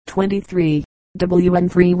23.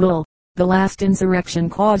 WN Free Will. The last insurrection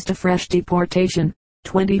caused a fresh deportation,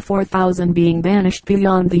 24,000 being banished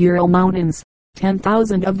beyond the Ural Mountains.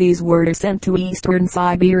 10,000 of these were sent to eastern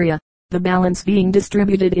Siberia, the balance being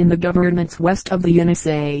distributed in the governments west of the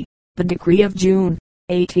Yenisei. The decree of June,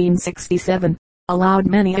 1867, allowed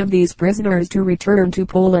many of these prisoners to return to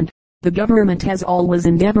Poland. The government has always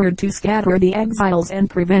endeavored to scatter the exiles and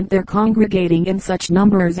prevent their congregating in such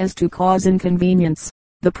numbers as to cause inconvenience.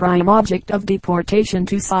 The prime object of deportation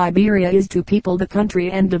to Siberia is to people the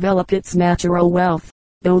country and develop its natural wealth.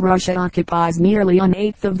 Though Russia occupies nearly an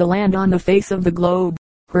eighth of the land on the face of the globe,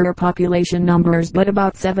 her population numbers but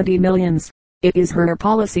about 70 millions. It is her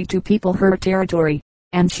policy to people her territory,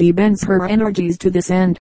 and she bends her energies to this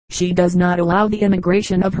end. She does not allow the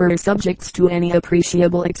immigration of her subjects to any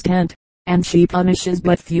appreciable extent, and she punishes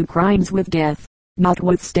but few crimes with death.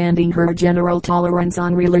 Notwithstanding her general tolerance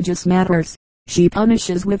on religious matters, she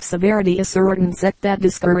punishes with severity a certain sect that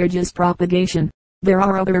discourages propagation. There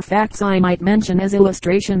are other facts I might mention as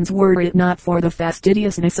illustrations were it not for the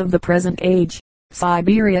fastidiousness of the present age.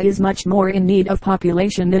 Siberia is much more in need of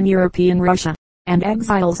population than European Russia, and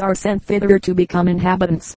exiles are sent thither to become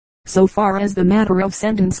inhabitants. So far as the matter of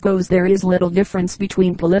sentence goes, there is little difference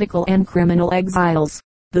between political and criminal exiles.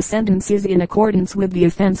 The sentence is in accordance with the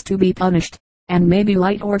offense to be punished, and may be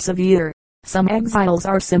light or severe. Some exiles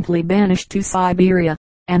are simply banished to Siberia,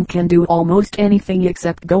 and can do almost anything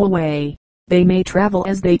except go away. They may travel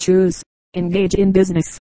as they choose, engage in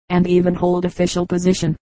business, and even hold official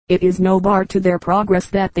position. It is no bar to their progress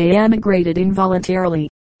that they emigrated involuntarily.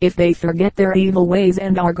 If they forget their evil ways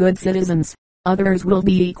and are good citizens, others will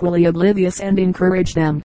be equally oblivious and encourage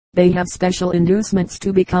them. They have special inducements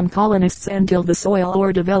to become colonists and till the soil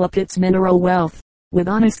or develop its mineral wealth. With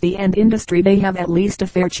honesty and industry they have at least a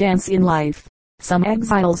fair chance in life. Some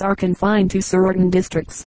exiles are confined to certain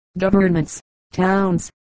districts, governments, towns,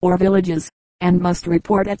 or villages, and must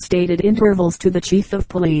report at stated intervals to the chief of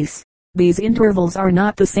police. These intervals are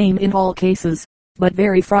not the same in all cases, but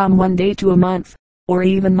vary from 1 day to a month, or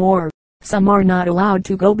even more. Some are not allowed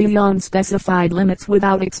to go beyond specified limits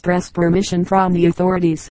without express permission from the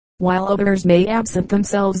authorities, while others may absent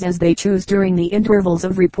themselves as they choose during the intervals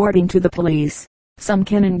of reporting to the police. Some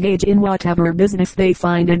can engage in whatever business they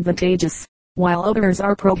find advantageous, while others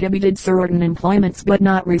are prohibited certain employments but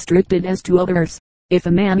not restricted as to others. If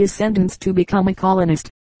a man is sentenced to become a colonist,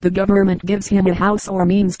 the government gives him a house or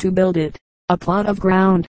means to build it, a plot of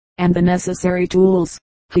ground, and the necessary tools.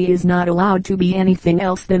 He is not allowed to be anything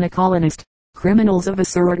else than a colonist. Criminals of a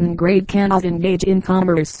certain grade cannot engage in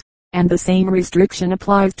commerce, and the same restriction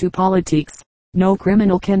applies to politics. No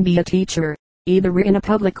criminal can be a teacher, either in a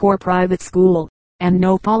public or private school, and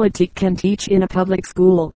no politic can teach in a public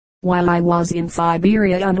school. While I was in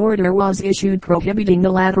Siberia an order was issued prohibiting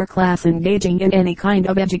the latter class engaging in any kind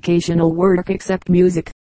of educational work except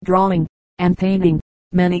music, drawing, and painting.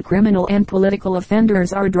 Many criminal and political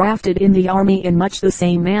offenders are drafted in the army in much the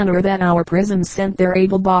same manner that our prisons sent their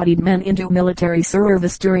able-bodied men into military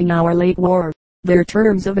service during our late war. Their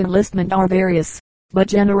terms of enlistment are various, but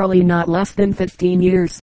generally not less than 15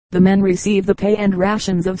 years. The men receive the pay and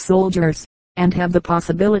rations of soldiers, and have the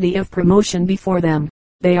possibility of promotion before them.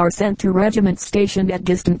 They are sent to regiments stationed at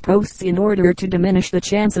distant posts in order to diminish the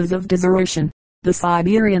chances of desertion. The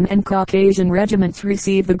Siberian and Caucasian regiments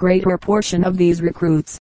receive the greater portion of these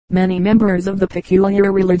recruits. Many members of the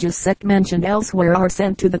peculiar religious sect mentioned elsewhere are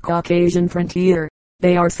sent to the Caucasian frontier.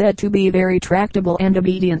 They are said to be very tractable and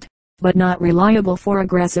obedient, but not reliable for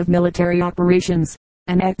aggressive military operations.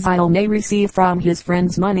 An exile may receive from his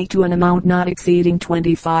friends money to an amount not exceeding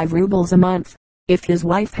 25 rubles a month. If his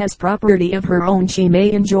wife has property of her own she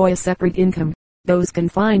may enjoy a separate income. Those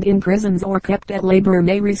confined in prisons or kept at labor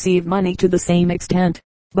may receive money to the same extent,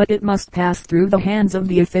 but it must pass through the hands of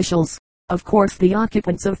the officials. Of course the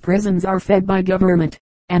occupants of prisons are fed by government,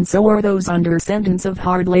 and so are those under sentence of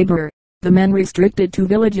hard labor. The men restricted to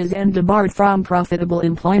villages and debarred from profitable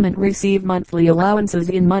employment receive monthly allowances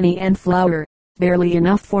in money and flour, barely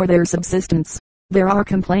enough for their subsistence. There are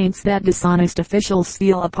complaints that dishonest officials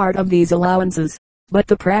steal a part of these allowances, but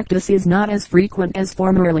the practice is not as frequent as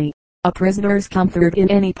formerly. A prisoner's comfort in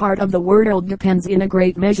any part of the world depends in a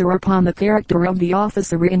great measure upon the character of the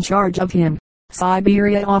officer in charge of him.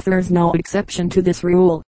 Siberia offers no exception to this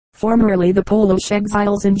rule. Formerly the Polish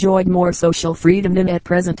exiles enjoyed more social freedom than at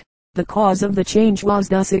present. The cause of the change was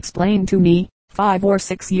thus explained to me. 5 or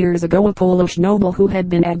 6 years ago a Polish noble who had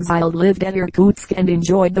been exiled lived at Irkutsk and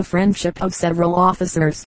enjoyed the friendship of several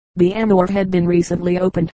officers. The Amur had been recently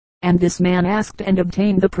opened, and this man asked and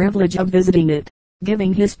obtained the privilege of visiting it,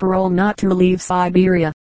 giving his parole not to leave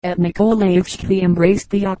Siberia. At Nikolaevsk he embraced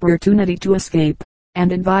the opportunity to escape,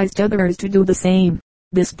 and advised others to do the same.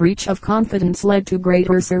 This breach of confidence led to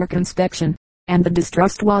greater circumspection, and the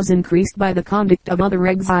distrust was increased by the conduct of other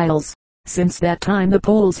exiles. Since that time the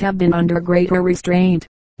Poles have been under greater restraint.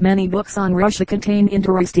 Many books on Russia contain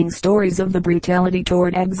interesting stories of the brutality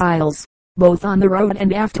toward exiles, both on the road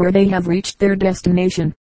and after they have reached their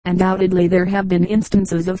destination. Undoubtedly there have been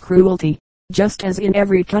instances of cruelty, just as in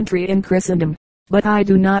every country in Christendom. But I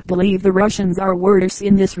do not believe the Russians are worse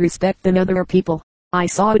in this respect than other people. I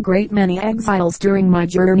saw a great many exiles during my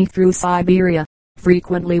journey through Siberia.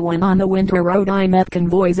 Frequently when on the winter road I met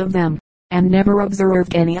convoys of them, and never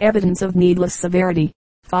observed any evidence of needless severity.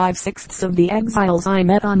 5/6 of the exiles I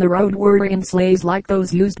met on the road were in sleighs like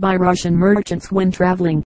those used by Russian merchants when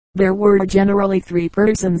traveling. There were generally 3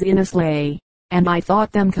 persons in a sleigh, and I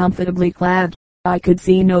thought them comfortably clad. I could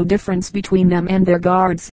see no difference between them and their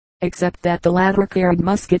guards, except that the latter carried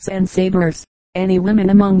muskets and sabers. Any women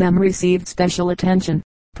among them received special attention,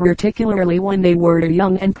 particularly when they were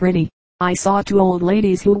young and pretty. I saw 2 old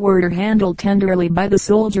ladies who were handled tenderly by the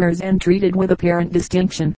soldiers and treated with apparent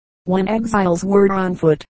distinction. When exiles were on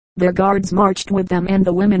foot, their guards marched with them and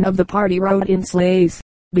the women of the party rode in sleighs.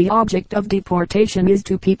 The object of deportation is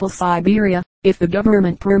to people Siberia. If the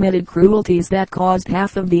government permitted cruelties that caused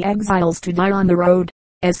half of the exiles to die on the road,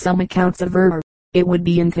 as some accounts aver, it would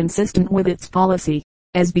be inconsistent with its policy.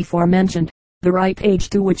 As before mentioned, the ripe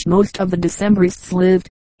age to which most of the Decembrists lived,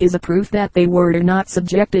 is a proof that they were not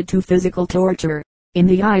subjected to physical torture. In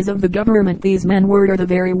the eyes of the government these men were the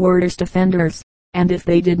very worst offenders, and if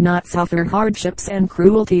they did not suffer hardships and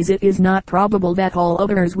cruelties it is not probable that all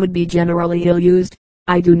others would be generally ill-used.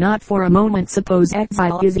 I do not for a moment suppose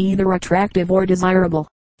exile is either attractive or desirable,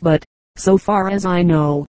 but, so far as I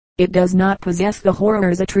know, it does not possess the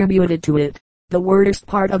horrors attributed to it. The worst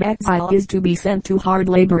part of exile is to be sent to hard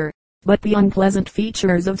labor. But the unpleasant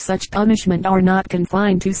features of such punishment are not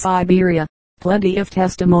confined to Siberia. Plenty of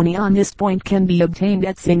testimony on this point can be obtained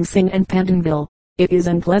at Sing Sing and Pentonville. It is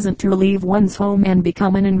unpleasant to leave one's home and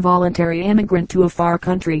become an involuntary emigrant to a far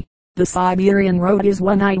country. The Siberian road is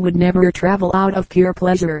one I would never travel out of pure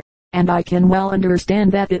pleasure, and I can well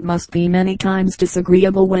understand that it must be many times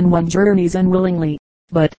disagreeable when one journeys unwillingly.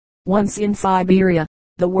 But, once in Siberia,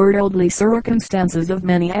 the worldly circumstances of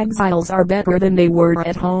many exiles are better than they were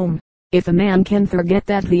at home. If a man can forget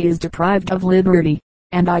that he is deprived of liberty,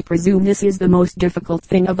 and I presume this is the most difficult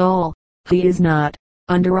thing of all, he is not,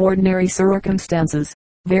 under ordinary circumstances,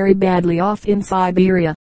 very badly off in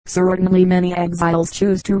Siberia. Certainly many exiles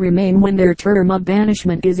choose to remain when their term of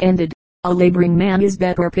banishment is ended. A laboring man is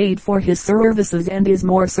better paid for his services and is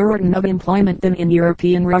more certain of employment than in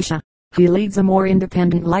European Russia. He leads a more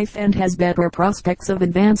independent life and has better prospects of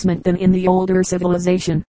advancement than in the older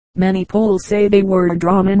civilization. Many Poles say they were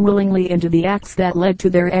drawn unwillingly into the acts that led to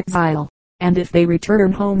their exile, and if they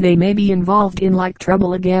return home they may be involved in like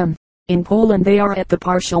trouble again. In Poland they are at the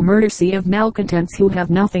partial mercy of malcontents who have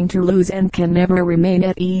nothing to lose and can never remain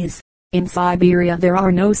at ease. In Siberia there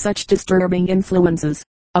are no such disturbing influences.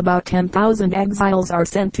 About 10,000 exiles are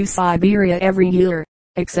sent to Siberia every year,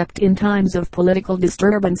 except in times of political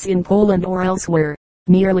disturbance in Poland or elsewhere.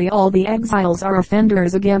 Nearly all the exiles are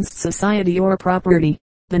offenders against society or property.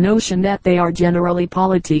 The notion that they are generally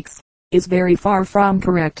politics is very far from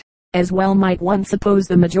correct. As well might one suppose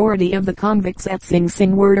the majority of the convicts at Sing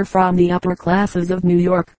Sing were from the upper classes of New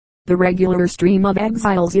York. The regular stream of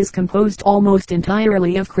exiles is composed almost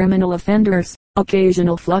entirely of criminal offenders.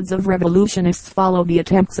 Occasional floods of revolutionists follow the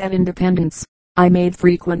attempts at independence. I made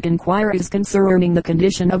frequent inquiries concerning the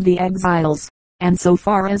condition of the exiles, and so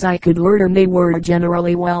far as I could learn they were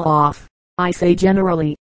generally well off. I say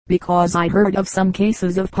generally, because I heard of some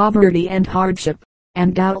cases of poverty and hardship,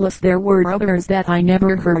 and doubtless there were others that I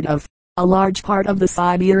never heard of. A large part of the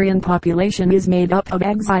Siberian population is made up of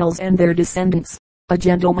exiles and their descendants. A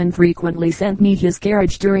gentleman frequently sent me his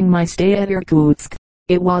carriage during my stay at Irkutsk.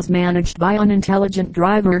 It was managed by an intelligent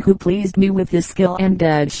driver who pleased me with his skill and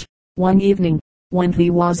dash. One evening, when he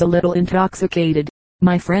was a little intoxicated,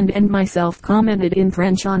 my friend and myself commented in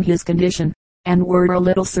French on his condition, and were a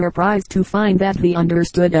little surprised to find that he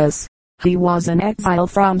understood us. He was an exile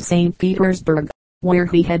from St. Petersburg, where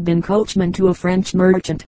he had been coachman to a French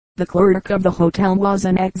merchant. The clerk of the hotel was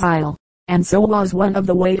an exile, and so was one of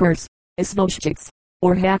the waiters. Isvoschiks,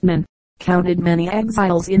 or hackmen, counted many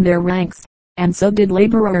exiles in their ranks, and so did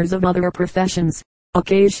laborers of other professions.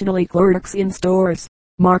 Occasionally clerks in stores,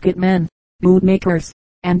 market men, bootmakers,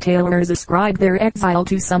 and tailors ascribed their exile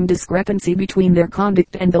to some discrepancy between their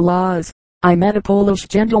conduct and the laws. I met a Polish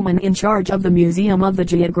gentleman in charge of the Museum of the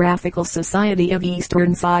Geographical Society of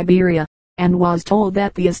Eastern Siberia. and was told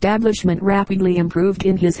that the establishment rapidly improved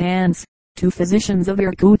in his hands. Two physicians of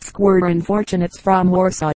Irkutsk were unfortunates from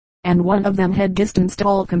Warsaw, and one of them had distanced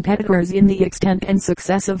all competitors in the extent and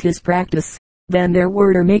success of his practice. Then there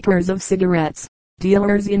were makers of cigarettes,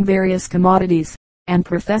 dealers in various commodities, and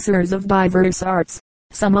professors of diverse arts.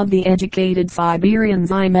 Some of the educated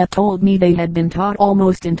Siberians I met told me they had been taught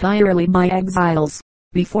almost entirely by exiles.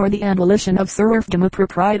 Before the abolition of serfdom, a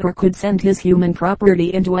proprietor could send his human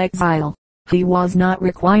property into exile. He was not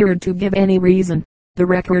required to give any reason, the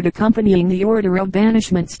record accompanying the order of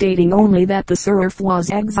banishment stating only that the serf was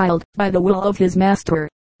exiled by the will of his master.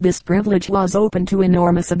 This privilege was open to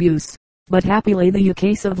enormous abuse, but happily the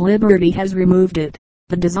ukase of liberty has removed it.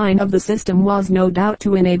 The design of the system was no doubt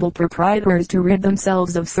to enable proprietors to rid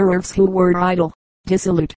themselves of serfs who were idle,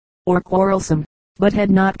 dissolute, or quarrelsome, but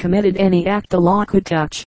had not committed any act the law could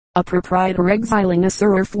touch. A proprietor exiling a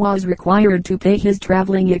serf was required to pay his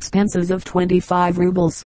traveling expenses of 25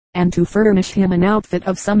 rubles, and to furnish him an outfit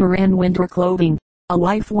of summer and winter clothing. A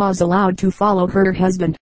wife was allowed to follow her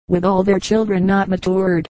husband, with all their children not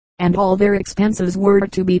matured, and all their expenses were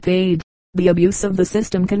to be paid. The abuse of the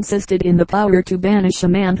system consisted in the power to banish a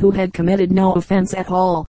man who had committed no offense at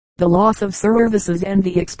all. The loss of services and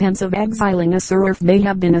the expense of exiling a serf may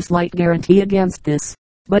have been a slight guarantee against this.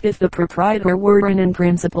 But if the proprietor were an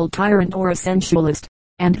unprincipled tyrant or a sensualist,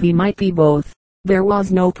 and he might be both, there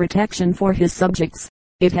was no protection for his subjects.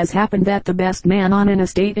 It has happened that the best man on an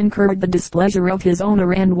estate incurred the displeasure of his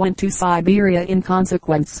owner and went to Siberia in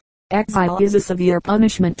consequence. Exile is a severe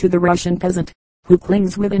punishment to the Russian peasant, who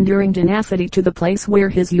clings with enduring tenacity to the place where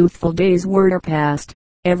his youthful days were passed.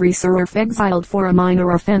 Every serf exiled for a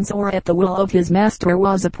minor offense or at the will of his master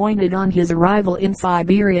was appointed on his arrival in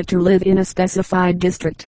Siberia to live in a specified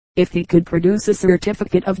district. If he could produce a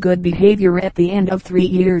certificate of good behavior at the end of 3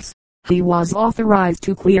 years, he was authorized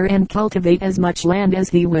to clear and cultivate as much land as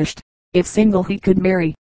he wished. If single he could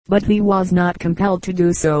marry, but he was not compelled to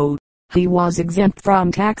do so. He was exempt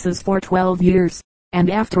from taxes for 12 years, and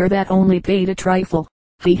after that only paid a trifle.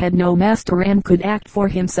 He had no master and could act for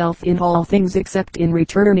himself in all things except in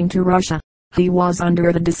returning to Russia. He was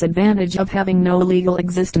under the disadvantage of having no legal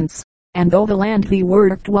existence, and though the land he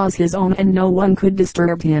worked was his own and no one could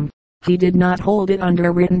disturb him, he did not hold it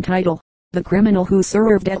under written title. The criminal who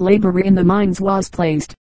served at labor in the mines was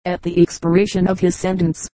placed, at the expiration of his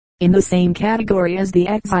sentence, in the same category as the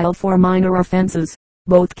exile for minor offenses.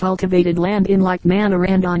 Both cultivated land in like manner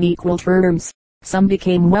and on equal terms. Some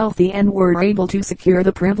became wealthy and were able to secure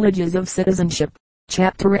the privileges of citizenship.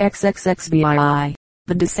 Chapter XXXVII.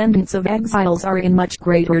 The descendants of exiles are in much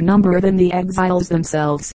greater number than the exiles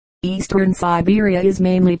themselves. Eastern Siberia is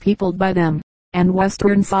mainly peopled by them, and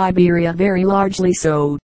Western Siberia very largely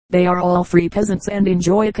so. They are all free peasants and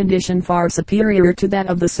enjoy a condition far superior to that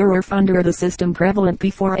of the serf under the system prevalent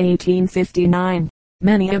before 1859.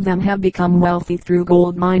 Many of them have become wealthy through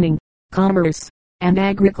gold mining, commerce, and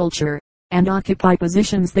agriculture, and occupy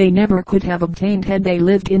positions they never could have obtained had they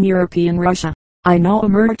lived in European Russia. I know a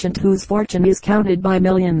merchant whose fortune is counted by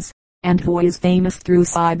millions, and who is famous through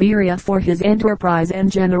Siberia for his enterprise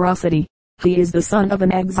and generosity. He is the son of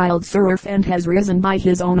an exiled serf and has risen by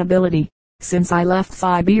his own ability. Since I left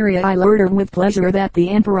Siberia I learn with pleasure that the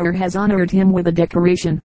emperor has honored him with a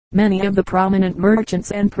decoration. Many of the prominent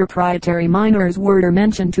merchants and proprietary miners were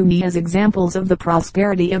mentioned to me as examples of the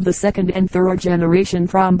prosperity of the second and third generation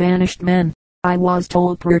from banished men. I was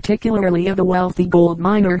told particularly of a wealthy gold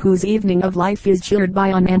miner whose evening of life is cheered by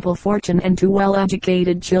an ample fortune and 2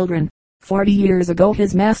 well-educated children. 40 years ago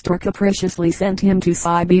his master capriciously sent him to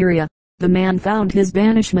Siberia. The man found his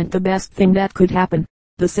banishment the best thing that could happen.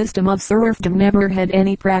 The system of serfdom never had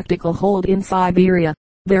any practical hold in Siberia.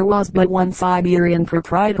 There was but one Siberian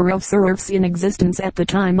proprietor of serfs in existence at the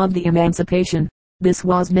time of the emancipation. This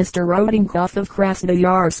was Mr. Rodenkopf of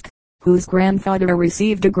Krasnoyarsk, whose grandfather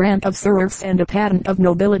received a grant of serfs and a patent of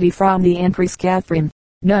nobility from the Empress Catherine.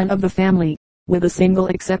 None of the family, with a single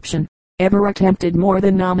exception, ever attempted more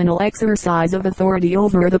than nominal exercise of authority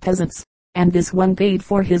over the peasants, and this one paid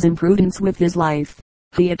for his imprudence with his life.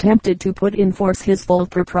 He attempted to put in force his full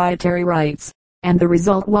proprietary rights, and the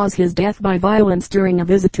result was his death by violence during a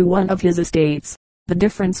visit to one of his estates. The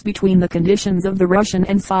difference between the conditions of the Russian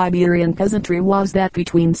and Siberian peasantry was that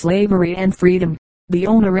between slavery and freedom, the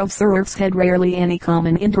owner of serfs had rarely any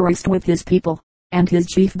common interest with his people, and his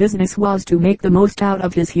chief business was to make the most out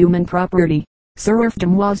of his human property.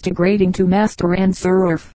 Serfdom was degrading to master and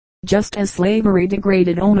serf, just as slavery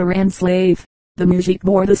degraded owner and slave. The mujik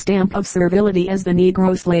bore the stamp of servility as the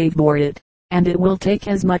Negro slave bore it, and it will take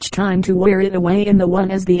as much time to wear it away in the one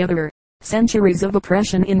as the other. Centuries of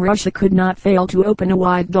oppression in Russia could not fail to open a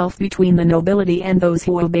wide gulf between the nobility and those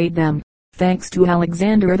who obeyed them. Thanks to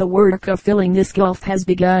Alexander, the work of filling this gulf has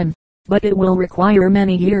begun, but it will require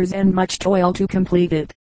many years and much toil to complete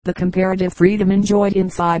it. The comparative freedom enjoyed in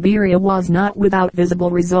Siberia was not without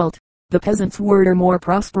visible result. The peasants were more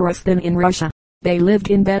prosperous than in Russia. They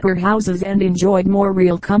lived in better houses and enjoyed more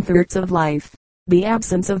real comforts of life. The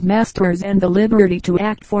absence of masters and the liberty to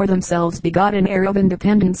act for themselves begot an air of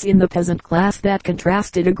independence in the peasant class that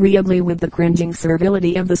contrasted agreeably with the cringing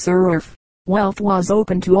servility of the serf. Wealth was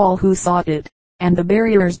open to all who sought it, and the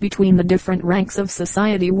barriers between the different ranks of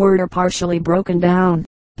society were partially broken down.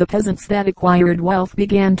 The peasants that acquired wealth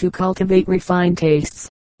began to cultivate refined tastes.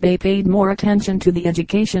 They paid more attention to the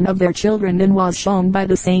education of their children than was shown by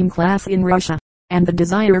the same class in Russia, and the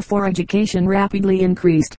desire for education rapidly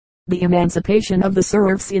increased. The emancipation of the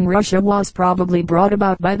serfs in Russia was probably brought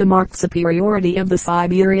about by the marked superiority of the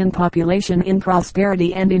Siberian population in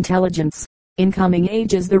prosperity and intelligence. In coming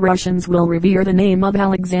ages the Russians will revere the name of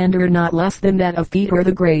Alexander not less than that of Peter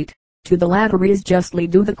the Great. To the latter is justly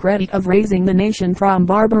due the credit of raising the nation from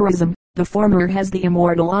barbarism. The former has the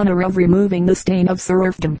immortal honor of removing the stain of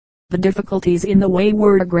serfdom. The difficulties in the way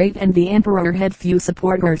were great and the emperor had few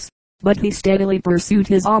supporters, but he steadily pursued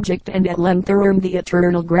his object and at length earned the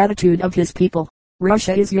eternal gratitude of his people.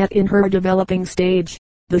 Russia is yet in her developing stage.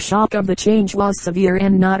 The shock of the change was severe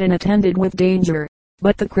and not unattended with danger,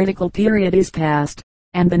 but the critical period is past,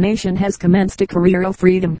 and the nation has commenced a career of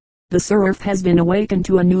freedom. The serf has been awakened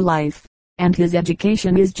to a new life, and his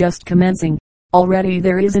education is just commencing. Already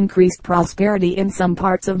there is increased prosperity in some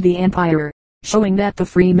parts of the empire, showing that the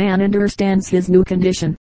free man understands his new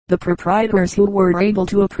condition. The proprietors who were able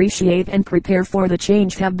to appreciate and prepare for the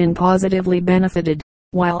change have been positively benefited,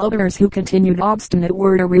 while others who continued obstinate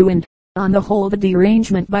were ruined. On the whole the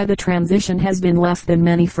derangement by the transition has been less than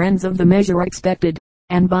many friends of the measure expected,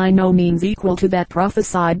 and by no means equal to that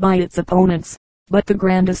prophesied by its opponents. But the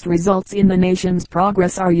grandest results in the nation's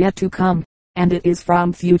progress are yet to come, and it is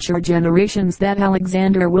from future generations that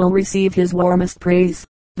Alexander will receive his warmest praise.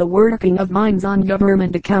 The working of mines on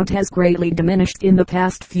government account has greatly diminished in the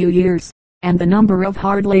past few years, and the number of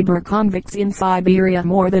hard labor convicts in Siberia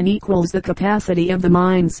more than equals the capacity of the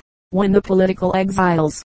mines. When the political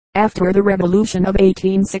exiles, after the revolution of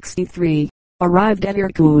 1863, arrived at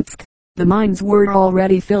Irkutsk, the mines were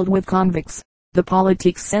already filled with convicts. The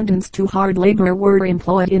politics sentenced to hard labor were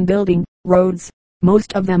employed in building roads,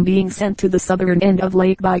 most of them being sent to the southern end of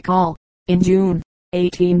Lake Baikal. In June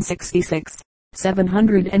 1866,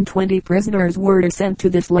 720 prisoners were sent to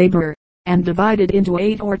this labor, and divided into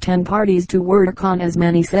 8 or 10 parties to work on as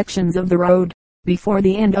many sections of the road. Before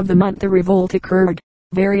the end of the month a revolt occurred.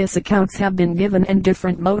 Various accounts have been given and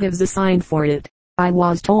different motives assigned for it. I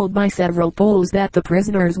was told by several Poles that the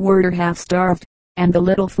prisoners were half starved, and the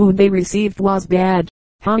little food they received was bad.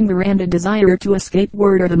 Hunger and a desire to escape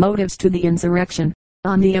were the motives to the insurrection.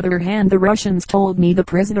 On the other hand the Russians told me the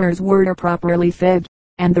prisoners were properly fed,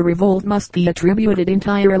 and the revolt must be attributed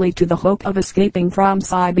entirely to the hope of escaping from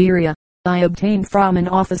Siberia. I obtained from an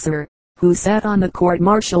officer, who sat on the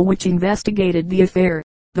court-martial which investigated the affair,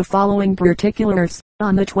 the following particulars.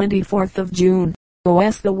 On the 24th of June,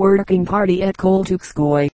 the working party at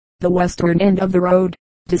Koltukskoy, the western end of the road,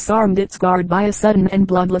 disarmed its guard by a sudden and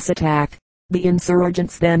bloodless attack. The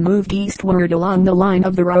insurgents then moved eastward along the line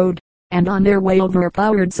of the road, and on their way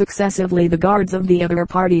overpowered successively the guards of the other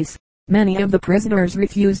parties. Many of the prisoners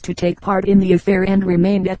refused to take part in the affair and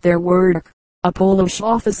remained at their work. A Polish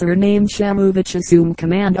officer named Shamovich assumed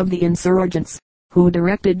command of the insurgents, who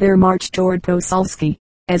directed their march toward Posalsky.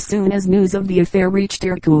 As soon as news of the affair reached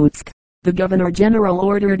Irkutsk, the Governor-General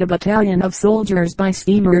ordered a battalion of soldiers by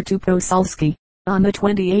steamer to Posalsky. On the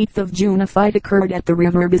 28th of June a fight occurred at the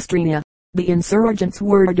river Bystrina. The insurgents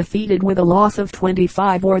were defeated with a loss of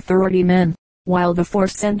 25 or 30 men, while the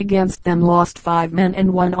force sent against them lost 5 men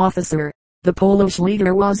and 1 officer. The Polish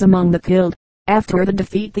leader was among the killed. After the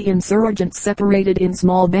defeat the insurgents separated in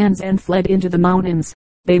small bands and fled into the mountains.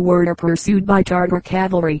 They were pursued by Tartar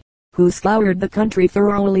cavalry, who scoured the country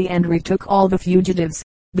thoroughly and retook all the fugitives.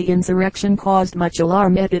 The insurrection caused much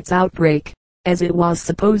alarm at its outbreak, as it was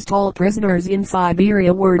supposed all prisoners in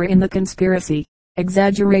Siberia were in the conspiracy.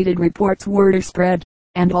 Exaggerated reports were spread,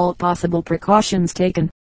 and all possible precautions taken,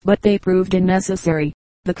 but they proved unnecessary.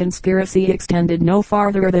 The conspiracy extended no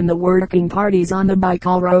farther than the working parties on the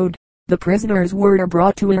Baikal road. The prisoners were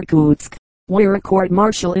brought to Irkutsk, where a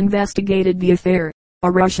court-martial investigated the affair.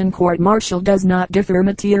 A Russian court-martial does not differ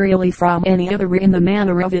materially from any other in the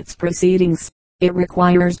manner of its proceedings. It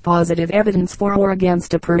requires positive evidence for or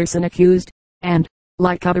against a person accused, and,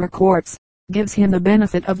 like other courts, gives him the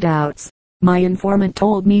benefit of doubts. My informant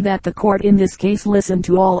told me that the court in this case listened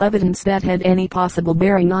to all evidence that had any possible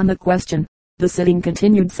bearing on the question. The sitting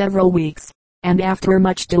continued several weeks, and after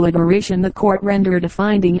much deliberation the court rendered a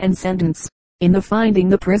finding and sentence. In the finding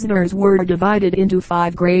the prisoners were divided into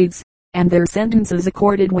 5 grades, and their sentences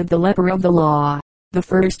accorded with the letter of the law. The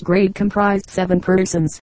first grade comprised 7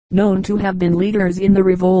 persons, known to have been leaders in the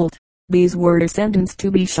revolt. These were sentenced to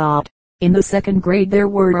be shot. In the second grade there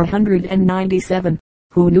were 197,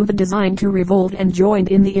 who knew the design to revolt and joined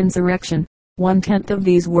in the insurrection. 1/10 of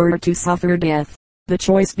these were to suffer death, the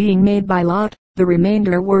choice being made by lot. The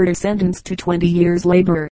remainder were sentenced to 20 years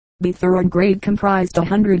labor. The third grade comprised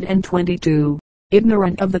 122,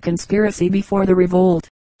 ignorant of the conspiracy before the revolt,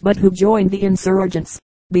 but who joined the insurgents.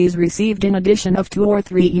 These received in addition of 2 or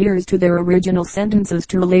 3 years to their original sentences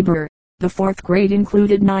to labor. The fourth grade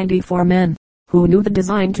included 94 men, who knew the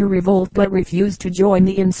design to revolt but refused to join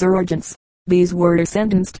the insurgents. These were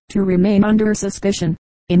sentenced to remain under suspicion.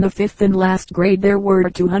 In the fifth and last grade there were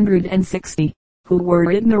 260, who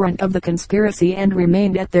were ignorant of the conspiracy and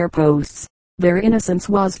remained at their posts. Their innocence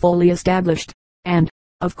was fully established, and,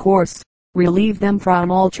 of course, relieved them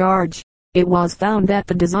from all charge. It was found that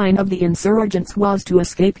the design of the insurgents was to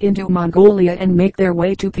escape into Mongolia and make their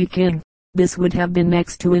way to Peking. This would have been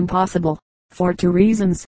next to impossible, for 2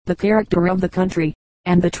 reasons: the character of the country,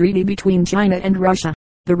 and the treaty between China and Russia.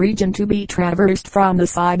 The region to be traversed from the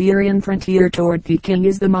Siberian frontier toward Peking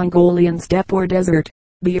is the Mongolian steppe or desert.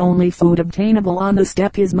 The only food obtainable on the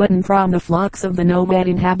steppe is mutton from the flocks of the nomad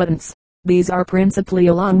inhabitants. These are principally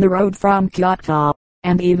along the road from Kyoto,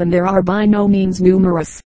 and even there are by no means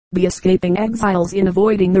numerous. The escaping exiles in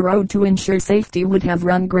avoiding the road to ensure safety would have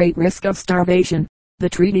run great risk of starvation. The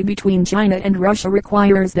treaty between China and Russia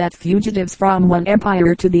requires that fugitives from one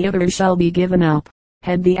empire to the other shall be given up.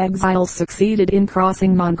 Had the exiles succeeded in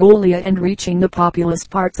crossing Mongolia and reaching the populous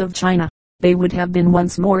parts of China, they would have been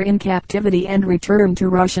once more in captivity and returned to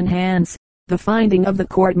Russian hands. The finding of the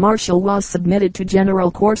court-martial was submitted to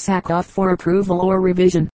General Korsakov for approval or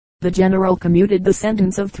revision. The general commuted the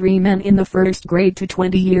sentence of 3 men in the first grade to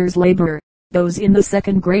 20 years labor. Those in the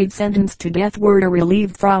second grade sentenced to death were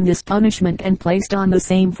relieved from this punishment and placed on the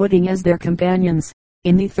same footing as their companions.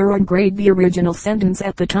 In the third grade the original sentence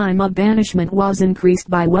at the time of banishment was increased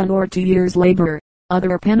by 1 or 2 years labor.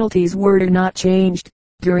 Other penalties were not changed.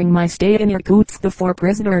 During my stay in Irkutsk the 4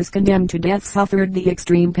 prisoners condemned to death suffered the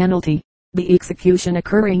extreme penalty, the execution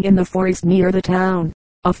occurring in the forest near the town.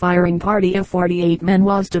 A firing party of 48 men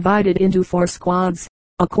was divided into 4 squads.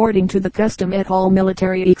 According to the custom at all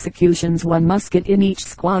military executions, 1 musket in each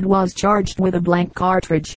squad was charged with a blank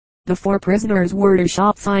cartridge. The 4 prisoners were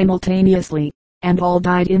shot simultaneously, and all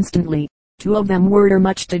died instantly. 2 of them were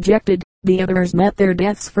much dejected. The others met their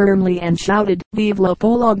deaths firmly and shouted "Vive la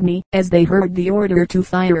Pologne" as they heard the order to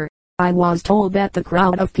fire. I was told that the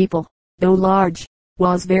crowd of people, though large,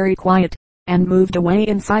 was very quiet, and moved away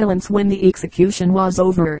in silence when the execution was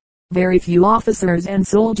over. Very few officers and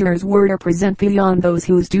soldiers were present beyond those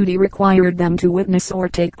whose duty required them to witness or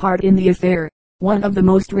take part in the affair. One of the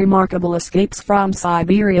most remarkable escapes from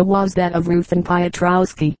Siberia was that of Rufin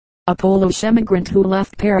Piotrowski, a Polish emigrant who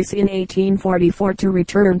left Paris in 1844 to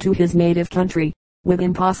return to his native country, with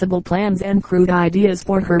impossible plans and crude ideas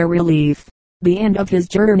for her relief. The end of his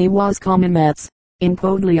journey was Kamenets, in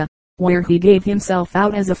Podlia, where he gave himself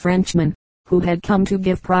out as a Frenchman, who had come to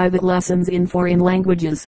give private lessons in foreign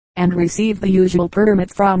languages, and received the usual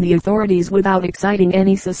permit from the authorities without exciting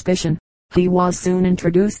any suspicion. He was soon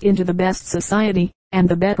introduced into the best society, and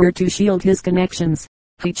the better to shield his connections,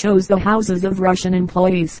 he chose the houses of Russian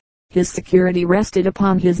employees. His security rested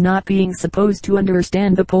upon his not being supposed to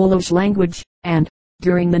understand the Polish language, and,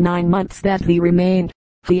 during the 9 months that he remained,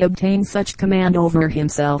 he obtained such command over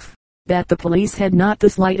himself, that the police had not the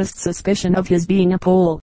slightest suspicion of his being a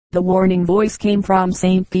Pole. The warning voice came from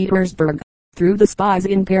St. Petersburg, through the spies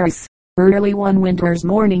in Paris. Early one winter's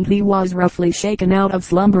morning he was roughly shaken out of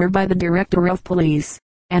slumber by the director of police,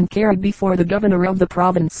 and carried before the governor of the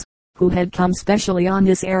province, who had come specially on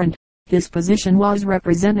this errand. His position was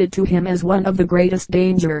represented to him as one of the greatest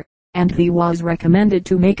danger, and he was recommended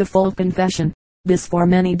to make a full confession. This for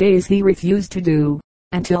many days he refused to do,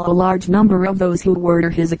 until a large number of those who were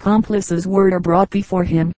his accomplices were brought before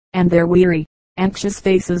him, and their weary, anxious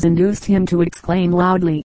faces induced him to exclaim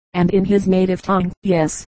loudly, and in his native tongue,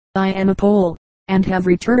 "Yes, I am a Pole, and have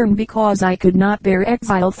returned because I could not bear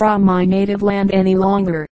exile from my native land any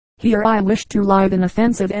longer. Here I wish to live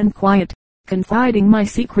inoffensive and quiet, confiding my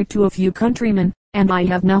secret to a few countrymen, and I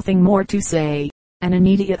have nothing more to say." An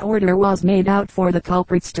immediate order was made out for the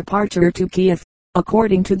culprit's departure to Kiev.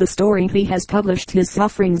 According to the story he has published, his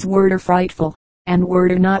sufferings were frightful. and were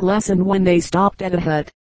not lessened when they stopped at a hut,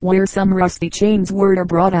 where some rusty chains were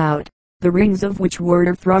brought out, the rings of which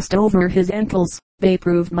were thrust over his ankles. They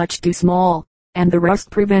proved much too small, and the rust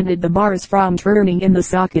prevented the bars from turning in the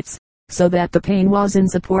sockets, so that the pain was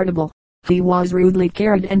insupportable. He was rudely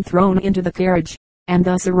carried and thrown into the carriage, and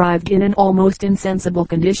thus arrived in an almost insensible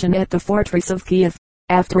condition at the fortress of Kiev.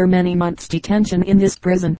 After many months' detention in this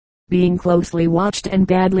prison, being closely watched and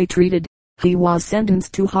badly treated, he was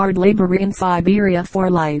sentenced to hard labor in Siberia for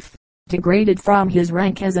life, degraded from his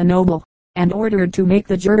rank as a noble, and ordered to make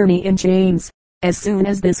the journey in chains. As soon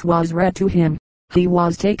as this was read to him, he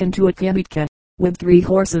was taken to a kibitka, with 3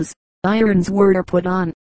 horses. Irons were put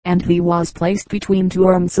on, and he was placed between 2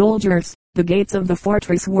 armed soldiers. The gates of the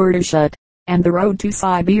fortress were shut, and the road to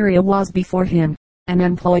Siberia was before him. An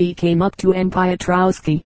employee came up to M.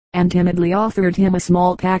 Piotrowski, and timidly offered him a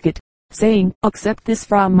small packet, saying, "Accept this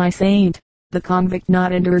from my saint." The convict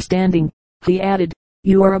not understanding, he added,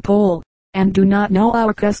 "You are a Pole, and do not know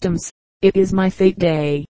our customs. It is my fete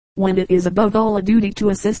day, when it is above all a duty to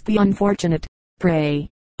assist the unfortunate. Pray,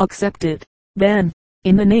 accept it." Then,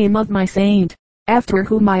 in the name of my saint, after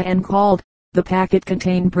whom I am called, the packet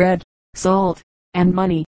contained bread, salt, and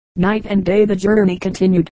money. Night and day the journey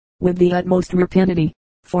continued, with the utmost rapidity,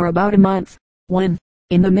 for about a month, when,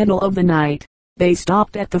 in the middle of the night, they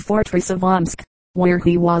stopped at the fortress of Omsk, where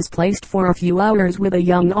he was placed for a few hours with a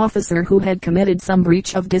young officer who had committed some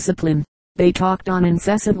breach of discipline. They talked on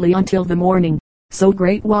incessantly until the morning. So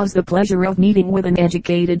great was the pleasure of meeting with an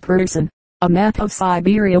educated person. A map of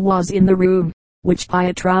Siberia was in the room, which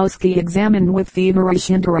Piotrowski examined with feverish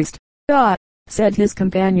interest. "Ah," said his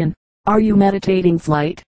companion, "are you meditating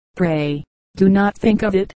flight? Pray, do not think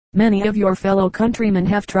of it. Many of your fellow countrymen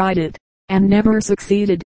have tried it, and never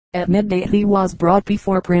succeeded." At midday he was brought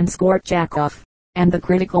before Prince Gorchakov, and the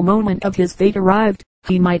critical moment of his fate arrived.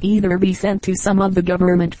 He might either be sent to some of the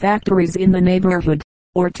government factories in the neighborhood,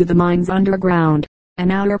 or to the mines underground.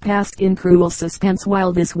 An hour passed in cruel suspense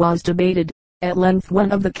while this was debated. At length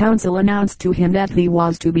one of the council announced to him that he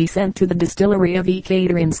was to be sent to the distillery of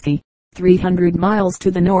Ekaterinsky, 300 miles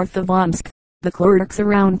to the north of Omsk. The clerks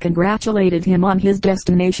around congratulated him on his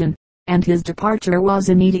destination, and his departure was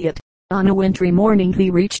immediate. On a wintry morning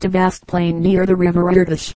he reached a vast plain near the river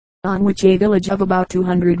Irtish, on which a village of about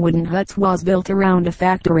 200 wooden huts was built around a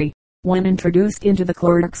factory. When introduced into the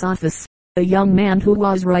clerk's office, the young man who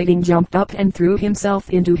was writing jumped up and threw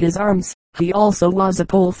himself into his arms. He also was a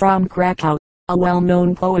Pole from Krakow, a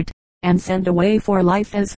well-known poet, and sent away for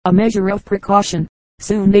life as a measure of precaution.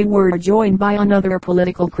 Soon they were joined by another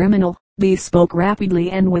political criminal. These spoke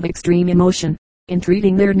rapidly and with extreme emotion,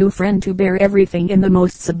 entreating their new friend to bear everything in the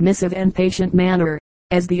most submissive and patient manner,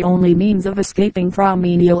 as the only means of escaping from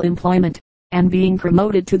menial employment, and being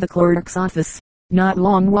promoted to the clerk's office. Not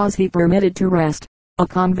long was he permitted to rest. A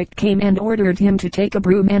convict came and ordered him to take a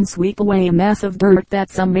broom and sweep away a mass of dirt that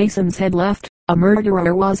some masons had left. A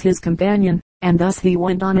murderer was his companion, and thus he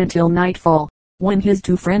went on until nightfall, when his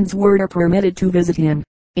 2 friends were permitted to visit him,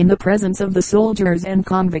 in the presence of the soldiers and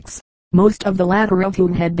convicts, most of the latter of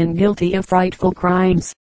whom had been guilty of frightful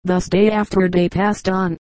crimes. Thus day after day passed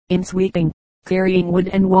on, in sweeping, carrying wood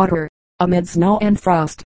and water, amid snow and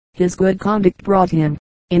frost. His good conduct brought him,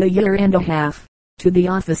 in a year and a half, to the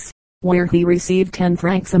office, where he received 10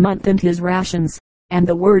 francs a month and his rations, and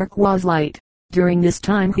the work was light. During this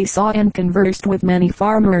time he saw and conversed with many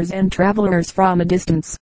farmers and travelers from a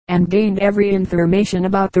distance, and gained every information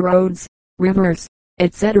about the roads, rivers,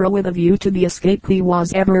 etc. with a view to the escape he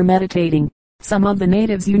was ever meditating. Some of the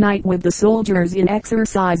natives unite with the soldiers in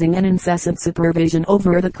exercising an incessant supervision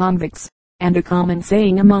over the convicts, and a common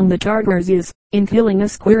saying among the Tartars is, "In killing a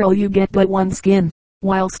squirrel you get but 1 skin,"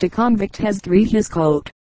 whilst a convict has 3: his coat,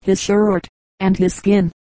 his shirt, and his skin.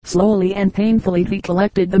 Slowly and painfully he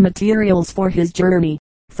collected the materials for his journey.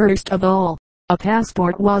 First of all, a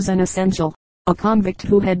passport was an essential. A convict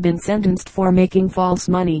who had been sentenced for making false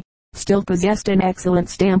money, still possessed an excellent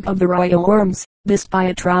stamp of the royal arms. This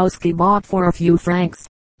Piotrowski bought for a few francs.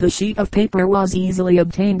 The sheet of paper was easily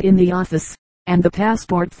obtained in the office, and the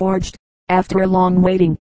passport forged. After a long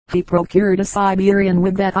waiting, he procured a Siberian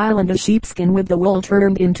with that island, a sheepskin with the wool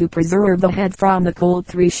turned in to preserve the head from the cold,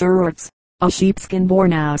 3 shirts, a sheepskin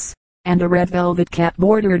bournouse, and a red velvet cap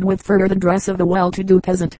bordered with fur, the dress of the well-to-do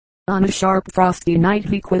peasant. On a sharp frosty night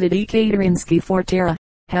he quitted Ekaterinsky for Tara,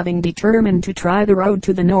 having determined to try the road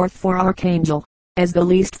to the north for Archangel, as the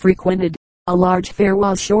least frequented. A large fair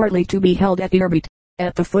was shortly to be held at Irbit,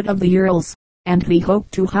 at the foot of the Urals, and he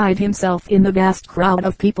hoped to hide himself in the vast crowd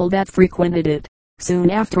of people that frequented it.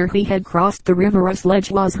 Soon after he had crossed the river a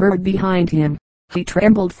sledge was heard behind him. He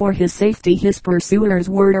trembled for his safety. His pursuers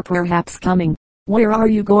were perhaps coming, Where are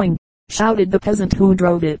you going?" shouted the peasant who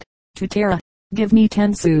drove it. "To Tara. Give me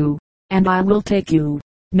 10 sous, and I will take you."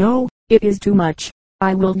 "No, it is too much.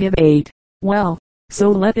 I will give 8. "Well, so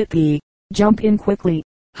let it be. Jump in quickly."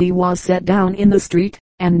 He was set down in the street,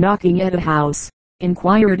 and knocking at a house,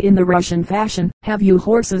 inquired in the Russian fashion, "Have you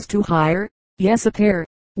horses to hire?" "Yes, a pair."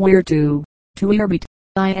 "Where to?" "To Irbit.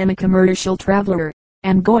 I am a commercial traveler,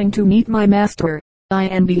 and going to meet my master. I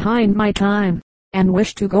am behind my time, and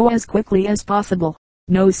wish to go as quickly as possible."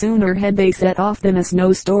 No sooner had they set off than a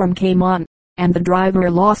snowstorm came on, and the driver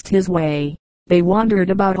lost his way. They wandered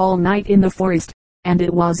about all night in the forest, and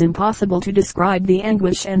it was impossible to describe the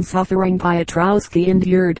anguish and suffering Piotrowski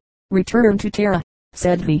endured. "Return to Tara,"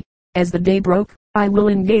 said he, as the day broke. "I will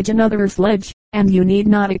engage another sledge, and you need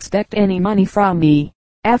not expect any money from me,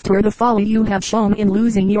 after the folly you have shown in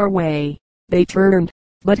losing your way." They turned,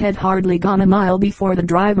 but had hardly gone a mile before the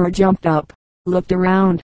driver jumped up, looked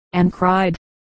around, and cried,